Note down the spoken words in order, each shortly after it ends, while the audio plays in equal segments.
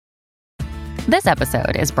This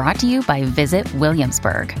episode is brought to you by Visit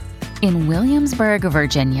Williamsburg. In Williamsburg,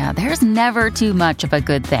 Virginia, there's never too much of a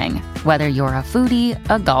good thing. Whether you're a foodie,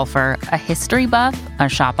 a golfer, a history buff, a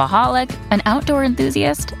shopaholic, an outdoor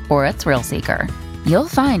enthusiast, or a thrill seeker, you'll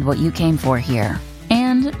find what you came for here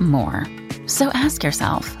and more. So ask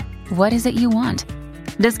yourself, what is it you want?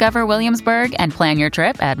 Discover Williamsburg and plan your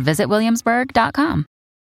trip at visitwilliamsburg.com.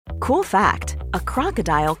 Cool fact, a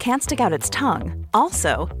crocodile can't stick out its tongue.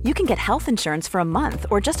 Also, you can get health insurance for a month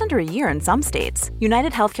or just under a year in some states.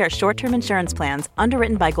 United Healthcare short-term insurance plans,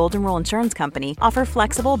 underwritten by Golden Rule Insurance Company, offer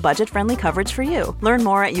flexible, budget-friendly coverage for you. Learn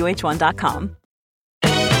more at uh1.com.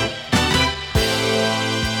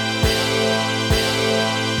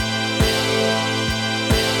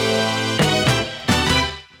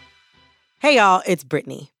 Hey y'all, it's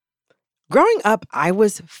Brittany. Growing up, I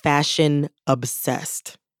was fashion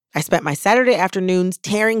obsessed. I spent my Saturday afternoons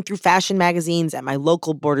tearing through fashion magazines at my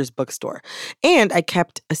local Borders bookstore. And I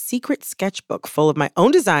kept a secret sketchbook full of my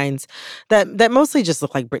own designs that mostly just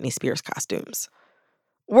looked like Britney Spears costumes.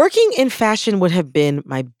 Working in fashion would have been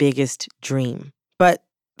my biggest dream. But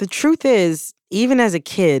the truth is, even as a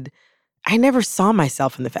kid, I never saw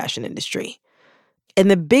myself in the fashion industry.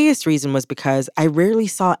 And the biggest reason was because I rarely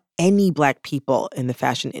saw any Black people in the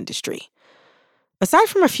fashion industry. Aside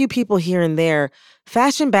from a few people here and there,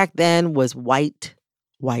 fashion back then was white,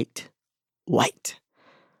 white, white.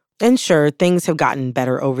 And sure, things have gotten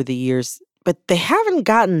better over the years, but they haven't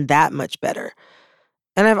gotten that much better.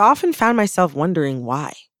 And I've often found myself wondering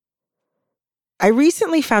why. I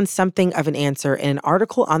recently found something of an answer in an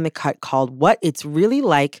article on The Cut called What It's Really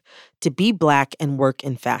Like to Be Black and Work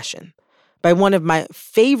in Fashion by one of my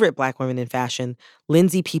favorite Black women in fashion,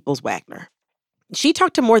 Lindsay Peoples-Wagner. She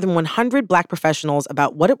talked to more than 100 Black professionals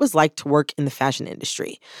about what it was like to work in the fashion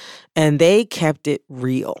industry, and they kept it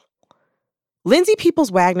real. Lindsay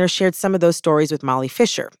Peoples-Wagner shared some of those stories with Molly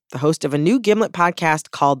Fisher, the host of a new Gimlet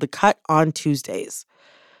podcast called The Cut on Tuesdays.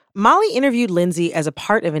 Molly interviewed Lindsay as a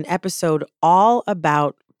part of an episode all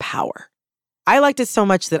about power. I liked it so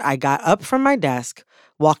much that I got up from my desk,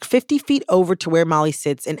 walked 50 feet over to where Molly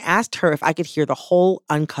sits, and asked her if I could hear the whole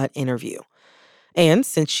uncut interview. And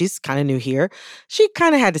since she's kind of new here, she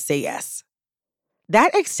kind of had to say yes.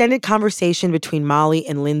 That extended conversation between Molly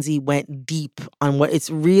and Lindsay went deep on what it's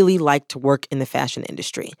really like to work in the fashion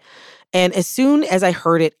industry. And as soon as I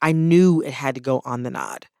heard it, I knew it had to go on the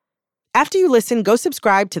nod. After you listen, go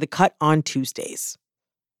subscribe to The Cut on Tuesdays.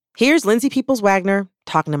 Here's Lindsay Peoples-Wagner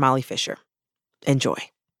talking to Molly Fisher. Enjoy.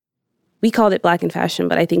 We called it Black in Fashion,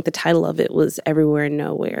 but I think the title of it was Everywhere and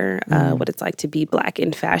Nowhere, what it's like to be Black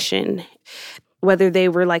in fashion. Whether they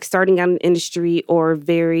were like starting out in the industry or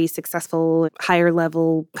very successful, higher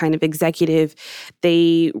level kind of executive,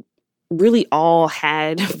 they really all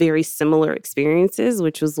had very similar experiences,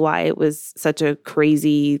 which was why it was such a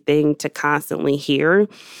crazy thing to constantly hear.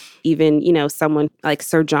 Even, you know, someone like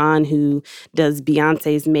Sir John, who does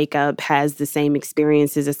Beyonce's makeup, has the same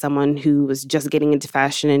experiences as someone who was just getting into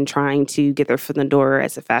fashion and trying to get their foot in the door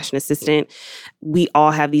as a fashion assistant. We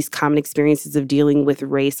all have these common experiences of dealing with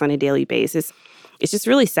race on a daily basis. It's just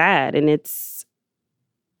really sad. And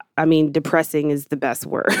depressing is the best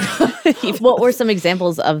word. What were some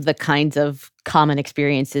examples of the kinds of common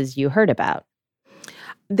experiences you heard about?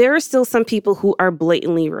 There are still some people who are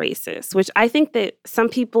blatantly racist, which I think that some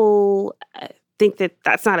people think that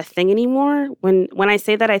that's not a thing anymore. When I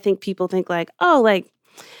say that, I think people think like, oh, like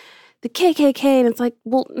the KKK. And it's like,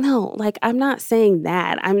 well, no, like, I'm not saying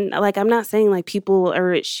that. I'm not saying like people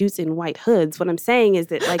are at shoots in white hoods. What I'm saying is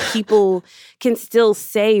that like people can still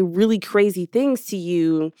say really crazy things to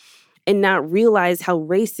you and not realize how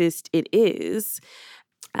racist it is.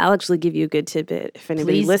 I'll actually give you a good tidbit if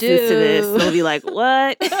anybody listens to this. They'll be like,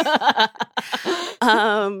 "What?"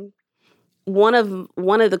 One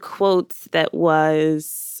of the quotes that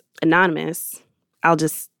was anonymous, I'll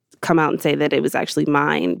just come out and say that it was actually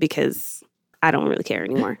mine because I don't really care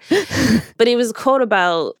anymore. But it was a quote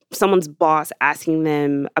about someone's boss asking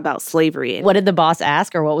them about slavery. What did the boss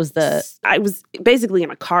ask, or what was the? I was basically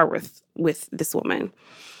in a car with this woman,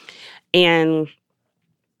 and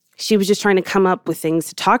she was just trying to come up with things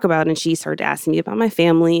to talk about, and she started asking me about my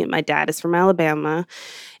family. My dad is from Alabama.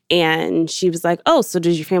 And she was like, oh, so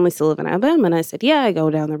does your family still live in Alabama? And I said, yeah, I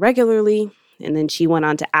go down there regularly. And then she went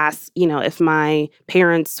on to ask, you know, if my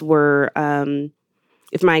parents were,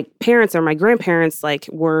 if my parents or my grandparents, like,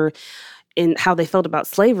 were in how they felt about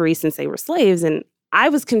slavery since they were slaves. And I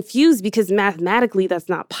was confused because mathematically that's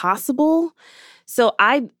not possible. So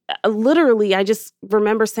I just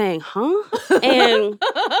remember saying, huh? And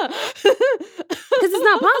because it's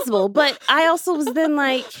not possible. But I also was then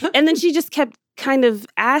like, and then she just kept kind of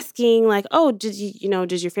asking like, oh, does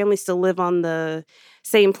your family still live on the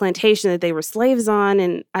same plantation that they were slaves on?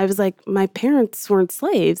 And I was like, my parents weren't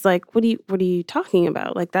slaves. Like, what are you talking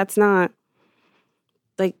about? Like, that's not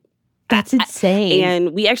like, that's insane.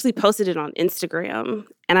 And we actually posted it on Instagram,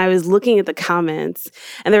 and I was looking at the comments,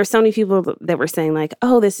 and there were so many people that were saying like,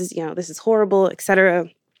 oh, this is horrible, et cetera.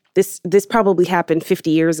 This probably happened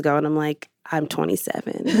 50 years ago. And I'm like, I'm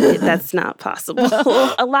 27. That's not possible.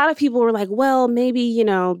 A lot of people were like, well, maybe,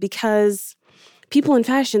 because people in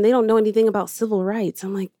fashion, they don't know anything about civil rights.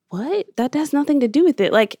 I'm like, what? That has nothing to do with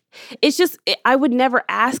it. Like, it's just, I would never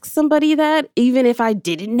ask somebody that, even if I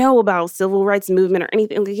didn't know about civil rights movement or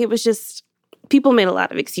anything. Like, it was just, people made a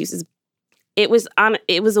lot of excuses. It was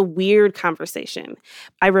a weird conversation.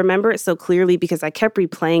 I remember it so clearly because I kept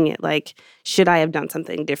replaying it like, should I have done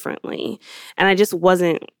something differently? And I just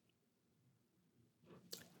wasn't,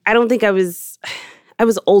 I don't think I was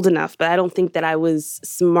old enough, but I don't think that I was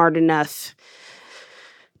smart enough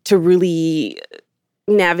to really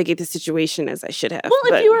navigate the situation as I should have.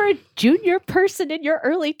 Well, if you were a junior person in your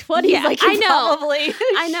early 20s, Yeah, like you I know. probably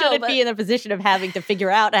shouldn't be in a position of having to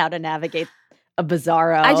figure out how to navigate a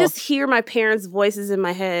bizarro. I just hear my parents' voices in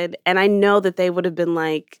my head, and I know that they would have been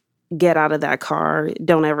like, get out of that car.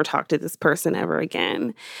 Don't ever talk to this person ever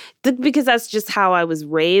again. Because that's just how I was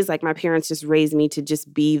raised. Like, my parents just raised me to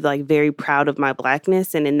just be like very proud of my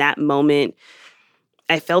Blackness. And in that moment,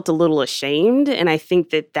 I felt a little ashamed. And I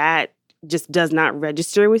think that just does not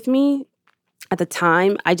register with me. At the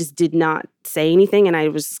time, I just did not say anything. And I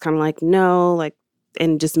was just kind of like, no, like,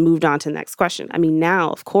 and just moved on to the next question. I mean,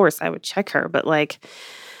 now, of course, I would check her. But like,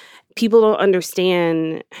 people don't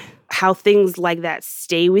understand how things like that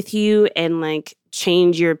stay with you and like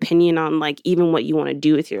change your opinion on like even what you want to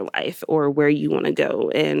do with your life or where you want to go.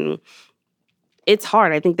 And it's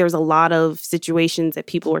hard. I think there's a lot of situations that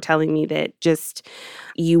people were telling me that just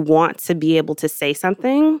you want to be able to say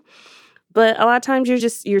something, but a lot of times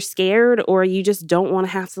you're scared, or you just don't want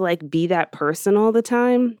to have to like be that person all the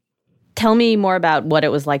time. Tell me more about what it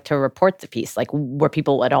was like to report the piece. Like, were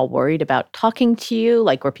people at all worried about talking to you?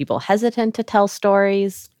 Like, were people hesitant to tell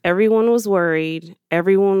stories? Everyone was worried.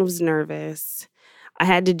 Everyone was nervous. I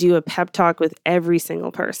had to do a pep talk with every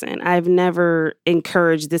single person. I've never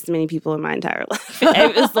encouraged this many people in my entire life.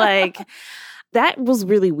 It was like, that was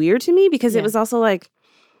really weird to me because it was also like,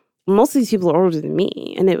 most of these people are older than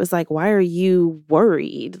me. And it was like, why are you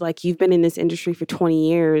worried? Like, you've been in this industry for 20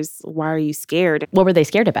 years. Why are you scared? What were they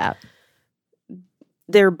scared about?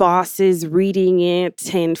 Their bosses reading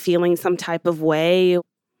it and feeling some type of way.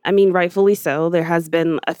 I mean, rightfully so. There has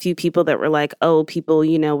been a few people that were like, oh, people,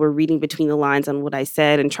 were reading between the lines on what I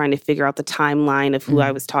said and trying to figure out the timeline of who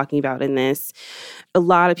I was talking about in this. A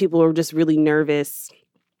lot of people were just really nervous.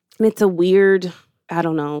 And it's a weird, I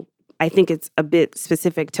don't know, I think it's a bit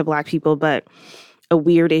specific to Black people, but a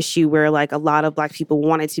weird issue where like a lot of Black people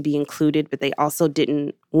wanted to be included, but they also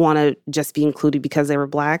didn't want to just be included because they were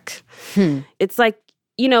Black. It's like,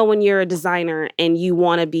 when you're a designer and you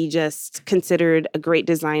want to be just considered a great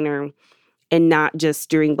designer and not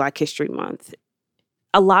just during Black History Month.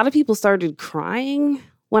 A lot of people started crying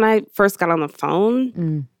when I first got on the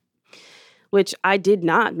phone, which I did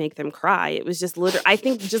not make them cry. It was just literally, I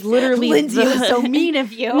think just literally. Lindsay was so mean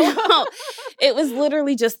of you. No, it was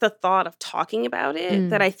literally just the thought of talking about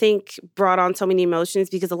it that I think brought on so many emotions,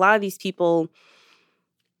 because a lot of these people,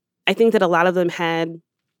 I think that a lot of them had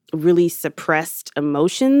really suppressed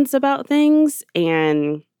emotions about things.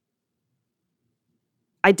 And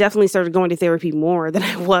I definitely started going to therapy more than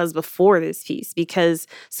I was before this piece, because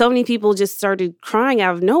so many people just started crying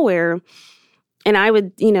out of nowhere. And I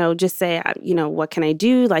would, just say, what can I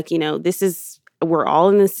do? Like, we're all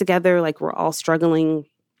in this together. Like, we're all struggling.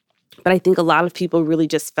 But I think a lot of people really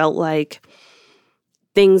just felt like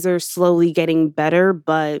things are slowly getting better,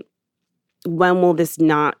 but when will this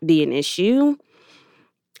not be an issue?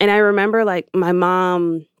 And I remember, like, my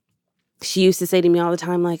mom, she used to say to me all the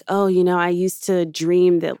time, like, oh, I used to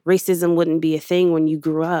dream that racism wouldn't be a thing when you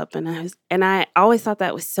grew up. And I always thought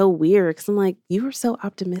that was so weird, because I'm like, you were so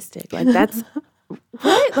optimistic. Like, that's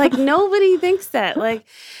what? Like, nobody thinks that. Like,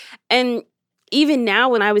 and even now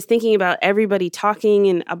when I was thinking about everybody talking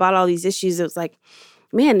and about all these issues, it was like,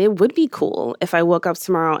 man, it would be cool if I woke up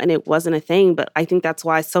tomorrow and it wasn't a thing. But I think that's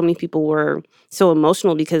why so many people were so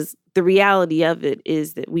emotional, because the reality of it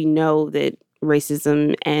is that we know that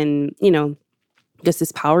racism and, just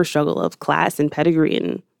this power struggle of class and pedigree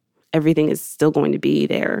and everything is still going to be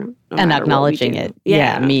there. And acknowledging it,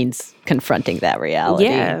 means confronting that reality.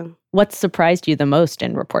 Yeah. What surprised you the most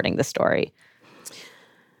in reporting the story?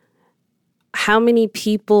 How many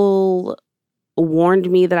people warned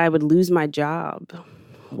me that I would lose my job,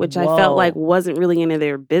 which I felt like wasn't really any of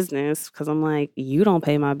their business because I'm like, you don't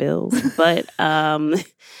pay my bills. But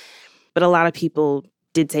but a lot of people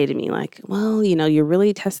did say to me like, well, you're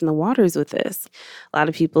really testing the waters with this. A lot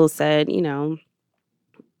of people said, you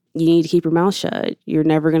need to keep your mouth shut. You're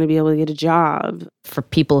never going to be able to get a job. For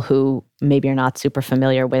people who maybe are not super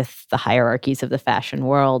familiar with the hierarchies of the fashion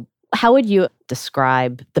world, how would you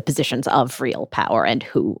describe the positions of real power and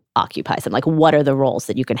who occupies them? Like, what are the roles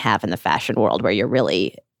that you can have in the fashion world where you're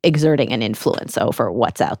really exerting an influence over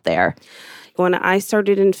what's out there? When I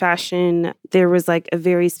started in fashion, there was like a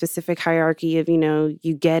very specific hierarchy of,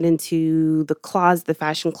 you get into the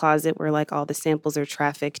fashion closet where like all the samples are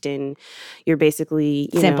trafficked and you're basically,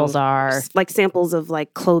 samples are like samples of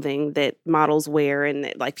like clothing that models wear and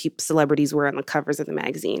that like celebrities wear on the covers of the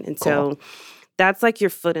magazine. And so that's like your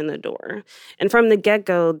foot in the door. And from the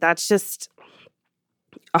get-go, that's just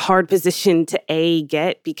a hard position to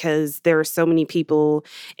get because there are so many people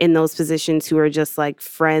in those positions who are just like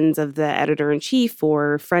friends of the editor-in-chief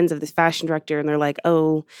or friends of the fashion director. And they're like,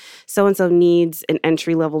 oh, so-and-so needs an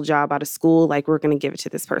entry-level job out of school. Like, we're going to give it to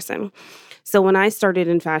this person. So when I started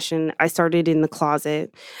in fashion, I started in the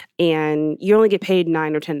closet and you only get paid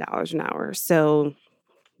 $9 or $10 an hour. So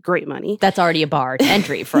great money. That's already a bar to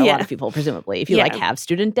entry for a lot of people, presumably, if you like have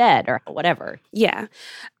student debt or whatever. Yeah.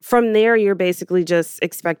 From there, you're basically just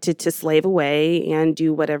expected to slave away and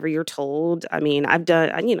do whatever you're told. I mean,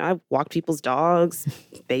 I've walked people's dogs,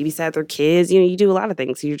 babysat their kids. You do a lot of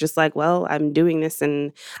things. You're just like, well, I'm doing this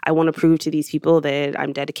and I want to prove to these people that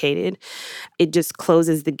I'm dedicated. It just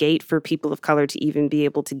closes the gate for people of color to even be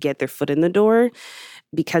able to get their foot in the door,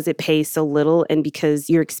 because it pays so little and because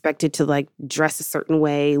you're expected to like dress a certain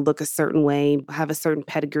way, look a certain way, have a certain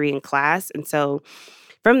pedigree in class. And so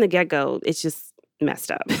from the get-go, it's just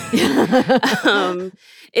messed up. It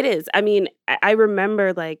is. I mean, I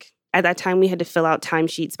remember like at that time we had to fill out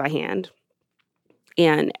timesheets by hand.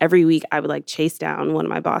 And every week I would like chase down one of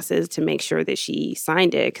my bosses to make sure that she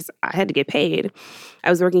signed it because I had to get paid. I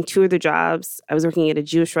was working 2 other jobs. I was working at a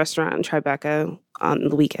Jewish restaurant in Tribeca on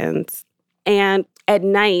the weekends. And at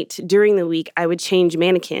night, during the week, I would change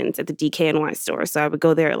mannequins at the DKNY store. So I would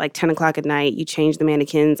go there at like 10 o'clock at night. You change the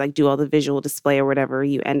mannequins, like do all the visual display or whatever.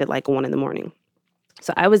 You end at like 1 a.m.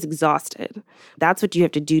 So I was exhausted. That's what you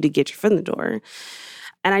have to do to get your foot in the door.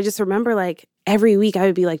 And I just remember like every week I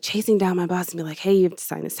would be like chasing down my boss and be like, hey, you have to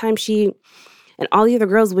sign this timesheet. And all the other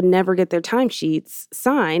girls would never get their timesheets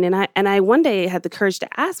signed. And I one day had the courage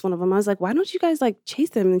to ask one of them, I was like, why don't you guys like chase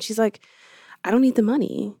them? And she's like, I don't need the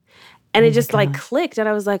money. And it just like clicked. And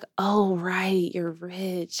I was like, oh, right, you're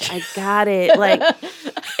rich. I got it. Like,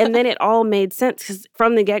 and then it all made sense because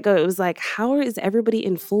from the get-go, it was like, how is everybody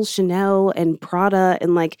in full Chanel and Prada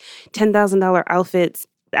and like $10,000 outfits?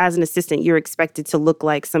 As an assistant, you're expected to look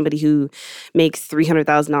like somebody who makes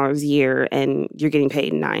 $300,000 a year and you're getting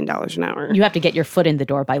paid $9 an hour. You have to get your foot in the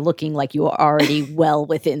door by looking like you are already well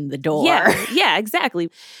within the door. Yeah, exactly.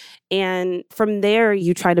 And from there,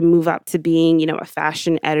 you try to move up to being, a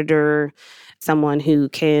fashion editor, someone who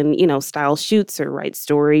can, style shoots or write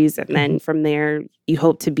stories. And then from there, you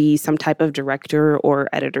hope to be some type of director or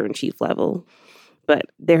editor-in-chief level. But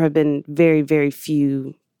there have been very, very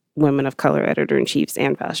few women of color editor-in-chiefs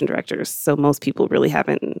and fashion directors. So most people really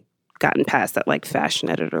haven't gotten past that like fashion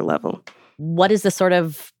editor level. What is the sort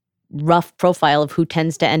of rough profile of who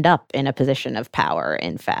tends to end up in a position of power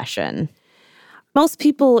in fashion? Most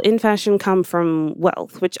people in fashion come from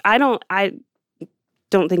wealth, which I don't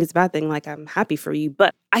think it's a bad thing. Like, I'm happy for you.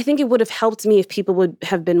 But I think it would have helped me if people would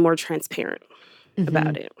have been more transparent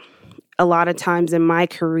about it. A lot of times in my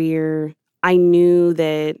career, I knew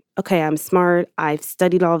that, okay, I'm smart. I've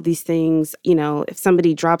studied all of these things. If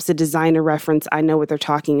somebody drops a designer reference, I know what they're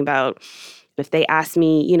talking about. If they ask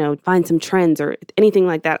me, find some trends or anything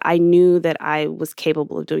like that, I knew that I was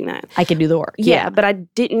capable of doing that. I could do the work. Yeah, but I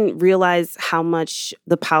didn't realize how much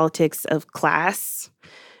the politics of class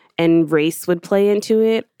and race would play into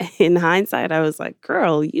it. In hindsight, I was like,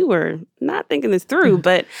 girl, you were not thinking this through.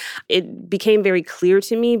 But it became very clear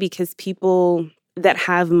to me because people that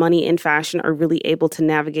have money in fashion are really able to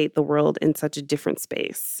navigate the world in such a different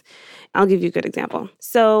space. I'll give you a good example.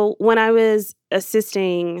 So when I was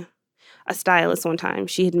assisting a stylist one time,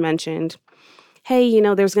 she had mentioned, hey,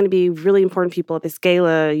 there's going to be really important people at this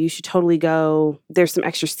gala. You should totally go. There's some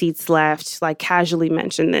extra seats left. Like, casually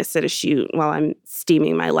mention this at a shoot while I'm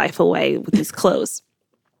steaming my life away with these clothes.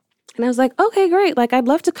 And I was like, okay, great. Like, I'd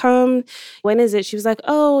love to come. When is it? She was like,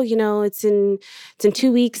 oh, it's in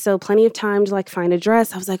 2 weeks. So plenty of time to like find a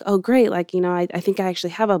dress. I was like, oh, great. Like, I think I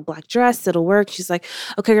actually have a black dress. It'll work. She's like,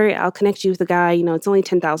 okay, great. I'll connect you with a guy. It's only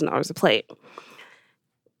 $10,000 a plate.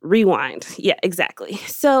 Rewind. Yeah, exactly.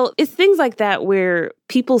 So it's things like that where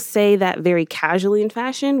people say that very casually in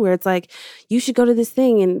fashion, where it's like, you should go to this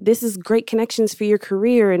thing and this is great connections for your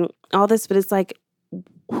career and all this. But it's like,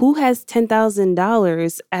 who has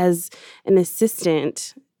 $10,000 as an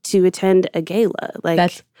assistant to attend a gala? Like,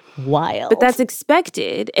 That's wild. but that's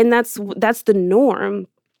expected, and that's the norm.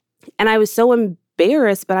 And I was so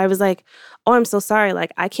embarrassed, but I was like, oh, I'm so sorry.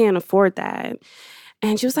 Like, I can't afford that.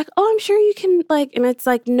 And she was like, oh, I'm sure you can, like, and it's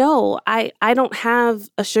like, no, I don't have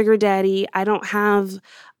a sugar daddy. I don't have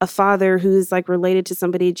a father who's like related to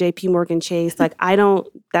somebody at JP Morgan Chase. Like,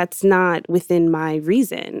 that's not within my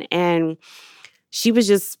reason. And she was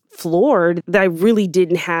just floored that I really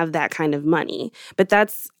didn't have that kind of money. But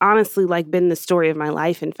that's honestly like been the story of my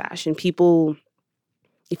life in fashion. People,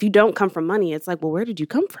 if you don't come from money, it's like, well, where did you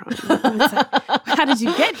come from? It's like, how did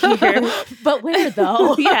you get here? But where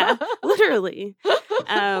though? Yeah, literally.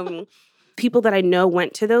 People that I know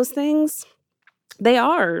went to those things, they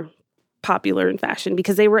are popular in fashion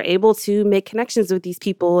because they were able to make connections with these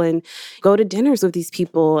people and go to dinners with these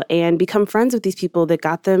people and become friends with these people that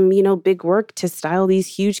got them, big work to style these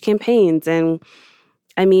huge campaigns. And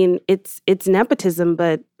I mean, it's nepotism,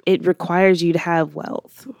 but it requires you to have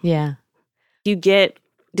wealth. Yeah. You get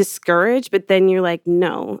discouraged, but then you're like,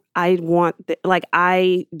 no, I want,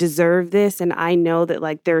 I deserve this. And I know that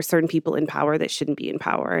like there are certain people in power that shouldn't be in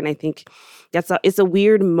power. And I think it's a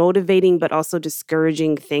weird, motivating, but also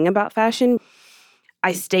discouraging thing about fashion.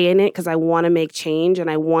 I stay in it because I want to make change and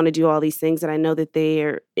I want to do all these things. And I know that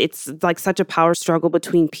it's like such a power struggle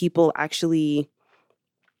between people actually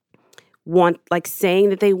saying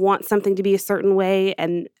that they want something to be a certain way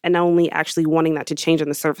and only actually wanting that to change on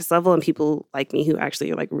the surface level, and people like me who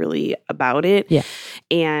actually are like really about it. Yeah.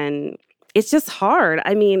 And it's just hard.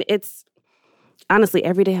 I mean, it's honestly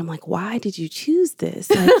every day I'm like, why did you choose this?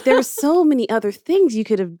 Like, there's so many other things you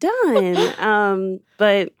could have done.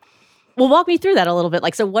 But well, walk me through that a little bit.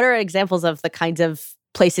 Like, so what are examples of the kinds of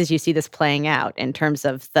places you see this playing out in terms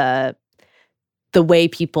of the way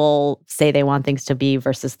people say they want things to be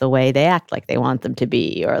versus the way they act like they want them to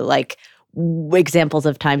be, or like examples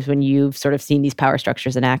of times when you've sort of seen these power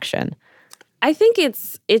structures in action? I think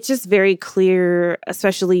it's just very clear,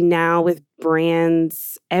 especially now with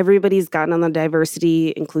brands, everybody's gotten on the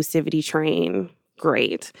diversity, inclusivity train.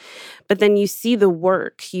 Great. But then you see the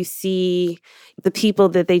work, you see the people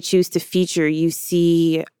that they choose to feature, you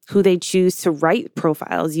see who they choose to write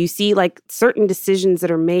profiles, you see like certain decisions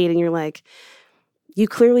that are made, and you're like, you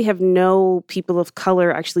clearly have no people of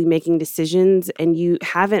color actually making decisions, and you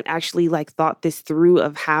haven't actually like thought this through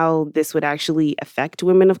of how this would actually affect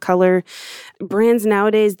women of color. Brands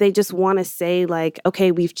nowadays, they just want to say like,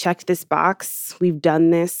 okay, we've checked this box, we've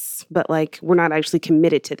done this, but like we're not actually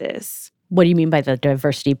committed to this. What do you mean by the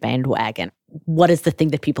diversity bandwagon? What is the thing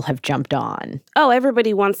that people have jumped on? Oh,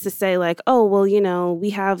 everybody wants to say like, oh, well, we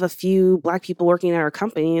have a few Black people working at our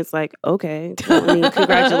company. It's like, okay, well, I mean,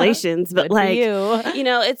 congratulations. But like,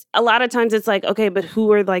 it's a lot of times it's like, okay, but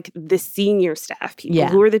who are like the senior staff people? Yeah.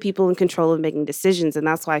 Who are the people in control of making decisions? And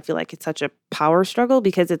that's why I feel like it's such a power struggle,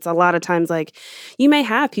 because it's a lot of times like you may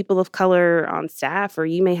have people of color on staff or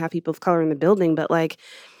you may have people of color in the building, but like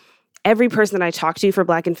every person that I talk to for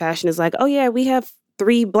Black in fashion is like, oh yeah, we have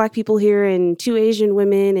 3 Black people here and 2 Asian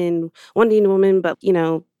women and 1 Indian woman. But,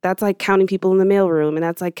 that's like counting people in the mailroom, and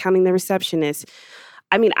that's like counting the receptionist.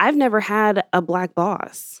 I mean, I've never had a Black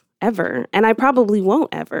boss ever, and I probably won't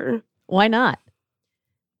ever. Why not?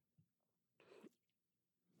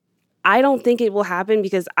 I don't think it will happen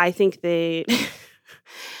because I think that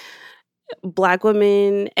Black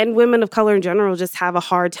women and women of color in general just have a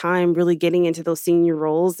hard time really getting into those senior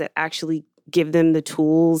roles that actually give them the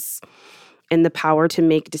tools and the power to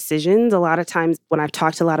make decisions. A lot of times when I've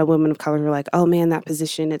talked to a lot of women of color who are like, oh man, that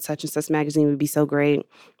position at such and such magazine would be so great.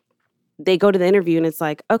 They go to the interview and it's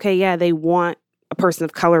like, okay, yeah, they want a person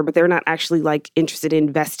of color, but they're not actually like interested in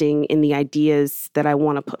investing in the ideas that I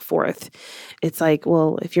want to put forth. It's like,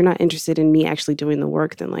 well, if you're not interested in me actually doing the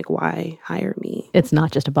work, then like, why hire me? It's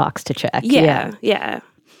not just a box to check. Yeah.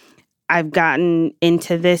 I've gotten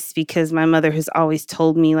into this because my mother has always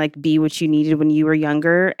told me like, be what you needed when you were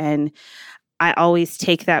younger. And I always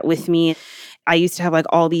take that with me. I used to have like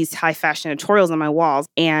all these high fashion editorials on my walls,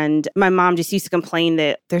 and my mom just used to complain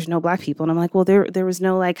that there's no Black people. And I'm like, well, there was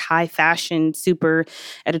no like high fashion super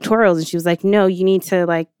editorials. And she was like, no, you need to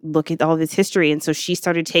like look at all this history. And so she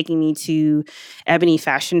started taking me to Ebony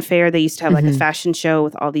Fashion Fair. They used to have like a fashion show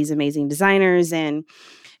with all these amazing designers, and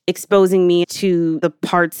exposing me to the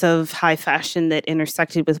parts of high fashion that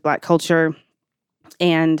intersected with Black culture.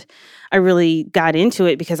 And I really got into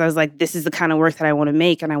it because I was like, this is the kind of work that I want to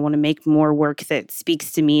make. And I want to make more work that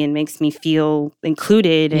speaks to me and makes me feel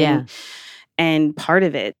included and part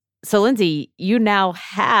of it. So, Lindsay, you now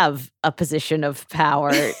have a position of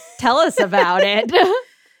power. Tell us about it.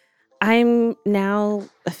 I'm now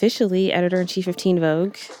officially editor-in-chief of Teen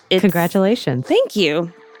Vogue. Congratulations. Thank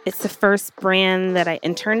you. It's the first brand that I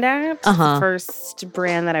interned at. It's the first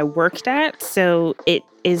brand that I worked at. So it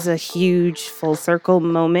is a huge full circle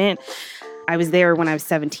moment. I was there when I was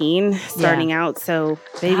 17, starting out. So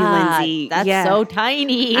baby Lindsay. That's so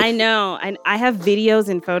tiny. I know. And I have videos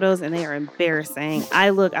and photos, and they are embarrassing. I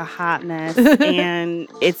look a hot mess. And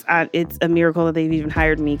it's a miracle that they've even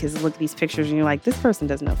hired me, because look at these pictures and you're like, this person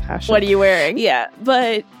doesn't know fashion. What are you wearing? Yeah.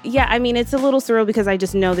 But yeah, I mean, it's a little surreal because I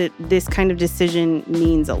just know that this kind of decision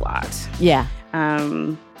means a lot. Yeah.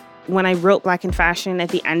 When I wrote Black in Fashion, at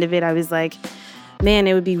the end of it, I was like, man,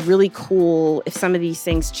 it would be really cool if some of these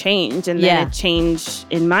things change. And then a change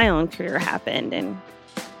in my own career happened. And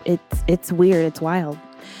it's weird. It's wild.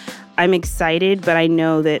 I'm excited, but I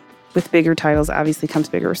know that with bigger titles, obviously comes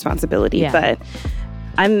bigger responsibility. Yeah. But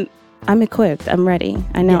I'm equipped. I'm ready.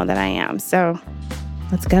 I know that I am. So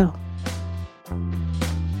let's go.